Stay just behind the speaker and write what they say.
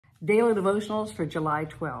Daily Devotionals for July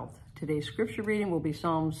 12th. Today's scripture reading will be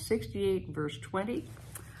Psalm 68, verse 20.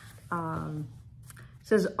 It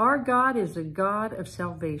says, our God is a God of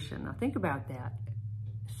salvation. Now think about that.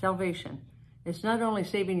 Salvation. It's not only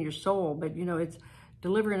saving your soul, but it's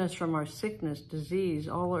delivering us from our sickness, disease,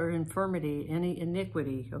 all our infirmity, any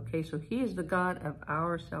iniquity. Okay, so he is the God of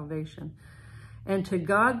our salvation. And to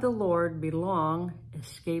God the Lord belong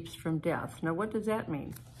escapes from death. Now what does that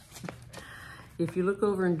mean? If you look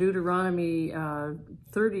over in Deuteronomy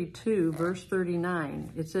 32, verse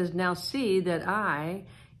 39, it says, now see that I,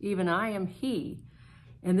 even I am he,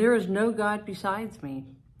 and there is no God besides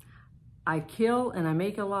me. I kill and I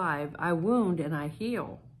make alive, I wound and I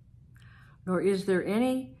heal. Nor is there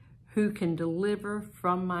any who can deliver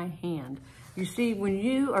from my hand. You see, when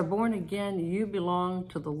you are born again, you belong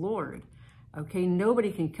to the Lord. Okay,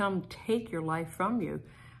 nobody can come take your life from you.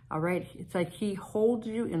 All right, it's like he holds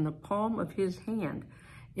you in the palm of his hand.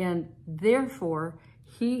 And therefore,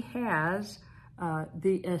 he has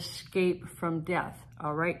the escape from death.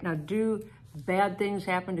 All right, now do bad things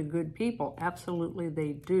happen to good people? Absolutely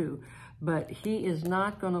they do. But he is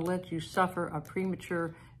not going to let you suffer a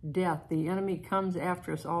premature death. The enemy comes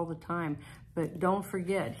after us all the time. But don't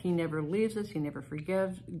forget, he never leaves us. He never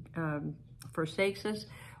forsakes us.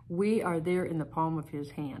 We are there in the palm of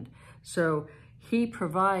his hand. So he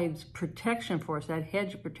provides protection for us, that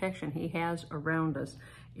hedge of protection he has around us.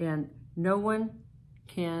 And no one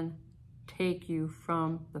can take you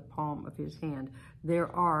from the palm of his hand.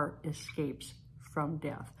 There are escapes from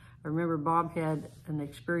death. I remember Bob had an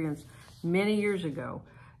experience many years ago,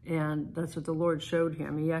 and that's what the Lord showed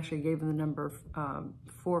him. He actually gave him the number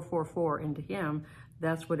 444, and to him,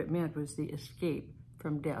 that's what it meant, was the escape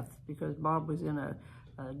from death, because Bob was in a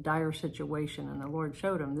dire situation, and the Lord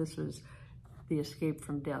showed him this is the escape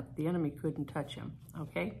from death. The enemy couldn't touch him,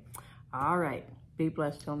 okay? All right, be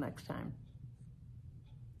blessed till next time.